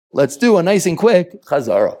Let's do a nice and quick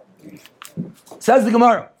Chazara. Says the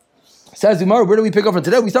Gemara, where do we pick up from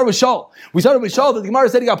today? We start with Shaul. That the Gemara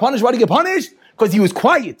said he got punished. Why did he get punished? Because he was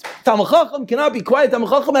quiet. Talmid Chacham cannot be quiet. Talmid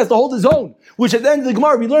Chacham has to hold his own. Which at the end of the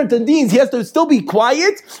Gemara we learned in Deans, he has to still be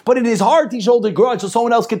quiet, but in his heart he should hold a grudge so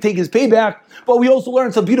someone else can take his payback. But we also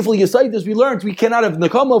learned some beautiful Yesaitis. We learned we cannot have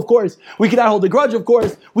Nakama, of course. We cannot hold a grudge, of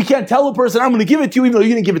course. We can't tell a person, I'm going to give it to you, even though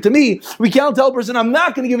you didn't give it to me. We can't tell a person, I'm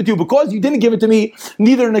not going to give it to you because you didn't give it to me.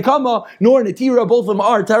 Neither Nakama nor Natira, both of them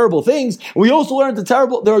are terrible things. We also learned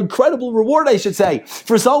the incredible reward, I should say,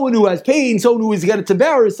 for someone who has pain, someone who is getting to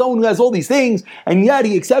bear, someone who has all these things, and yet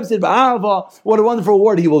he accepts it. Ba'ava, what a wonderful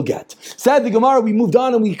reward he will get. Said the Gemara, we moved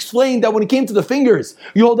on and we explained that when it came to the fingers,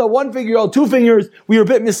 you hold out one finger, you hold two fingers. We were a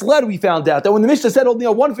bit misled. We found out that when the Mishnah said holding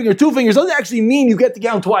out one finger, two fingers, doesn't actually mean you get to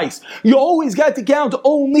count twice. You always get to count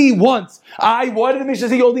only once. Why did the Mishnah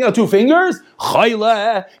say holding out two fingers?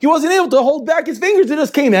 Chayle. He wasn't able to hold back his fingers, it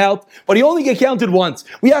just came out, but he only get counted once.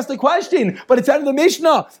 We asked the question, but it's out of the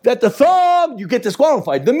Mishnah that the thumb, you get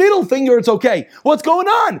disqualified. The middle finger, it's okay. What's going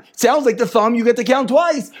on? It sounds like the thumb, you get to count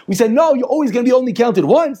twice. We said, no, you're always going to be only counted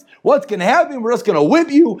once. What's going to happen? We're just going to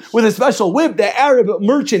whip you with a special whip, the Arab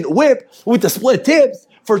merchant whip with the split tips,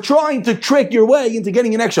 for trying to trick your way into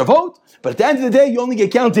getting an extra vote. But at the end of the day, you only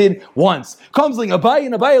get counted once. Comes like Abaye,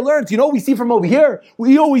 and Abaye learns, you know what we see from over here?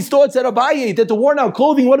 We always thought, said Abaye, that the worn out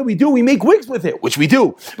clothing, what do? We make wigs with it, which we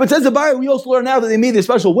do. But says Abaye, we also learn now that they made this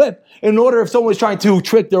special whip in order if someone was trying to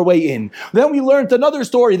trick their way in. Then we learned another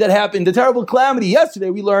story that happened, the terrible calamity.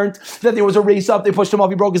 Yesterday we learned that there was a race up, they pushed him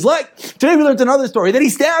off, he broke his leg. Today we learned another story, that he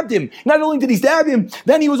stabbed him. Not only did he stab him,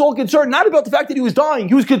 then he was all concerned, not about the fact that he was dying,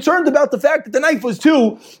 he was concerned about the fact that the knife was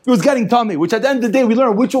getting tummy, which at the end of the day we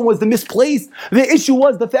learned which one was the misplaced. The issue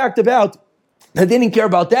was the fact about that they didn't care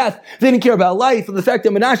about death, they didn't care about life, and the fact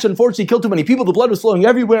that Menashe unfortunately killed too many people, the blood was flowing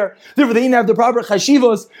everywhere, therefore they didn't have the proper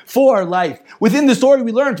chashivos for life. Within the story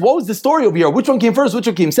we learned, what was the story over here? Which one came first, which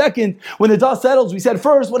one came second? When the dust settles, we said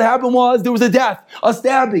first what happened was there was a death, a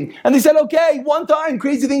stabbing, and they said okay, one time,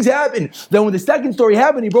 crazy things happen. Then when the second story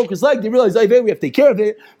happened, he broke his leg, they realized, we have to take care of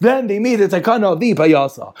it, then they made the takana of the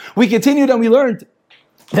payasa. We continued and we learned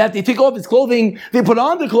that they take off his clothing, they put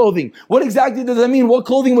on the clothing. What exactly does that mean? What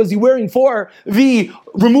clothing was he wearing for the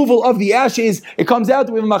removal of the ashes? It comes out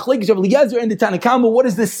that we have a machlekes of Eliezer and the Tanna Kamma. What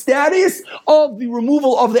is the status of the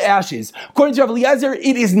removal of the ashes? According to Eliezer,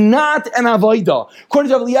 it is not an avodah.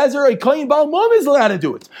 According to Eliezer, a kohen baal mum is allowed to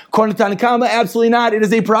do it. According to Tanna Kamma, absolutely not. It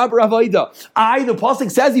is a proper avodah. The pasuk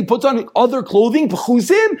says he puts on other clothing,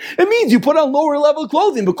 pchusim. It means you put on lower level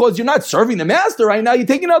clothing because you're not serving the master right now. You're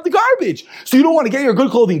taking out the garbage, so you don't want to get your good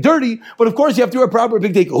clothing dirty, but of course you have to wear proper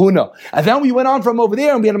big day kahuna. And then we went on from over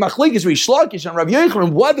there and we had a machlekes Rish Lakish and Rav Yochanan,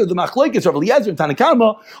 and whether the machlekes of Eliezer and Tanna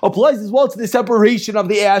Kamma applies as well to the separation of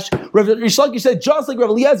the ash. Rish Lakish said just like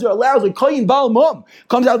Rav Eliezer allows a kohen baal mum,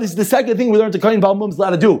 comes out, this is the second thing we learned a kohen baal mum is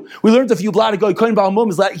allowed to do. We learned a few blad ago, kohen baal mum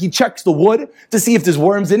is allowed, he checks the wood to see if there's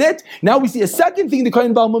worms in it. Now we see a second thing the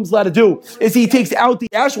kohen baal mum is allowed to do is he takes out the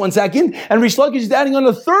ash, one second, and Rish Lakish is adding on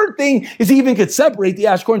a third thing, is he even could separate the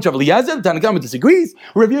ash. According to Rav Eliezer, Tanna Kamma disagrees.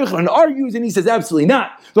 Rav Yochanan argues and he says absolutely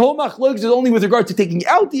not. The whole machlokes is only with regard to taking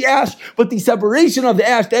out the ash, but the separation of the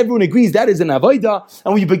ash, everyone agrees that is an avodah.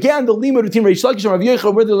 And we began the limud between Rish Lakish and Rav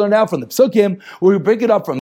Yochanan, where they learn out from the psukim, where we break it up from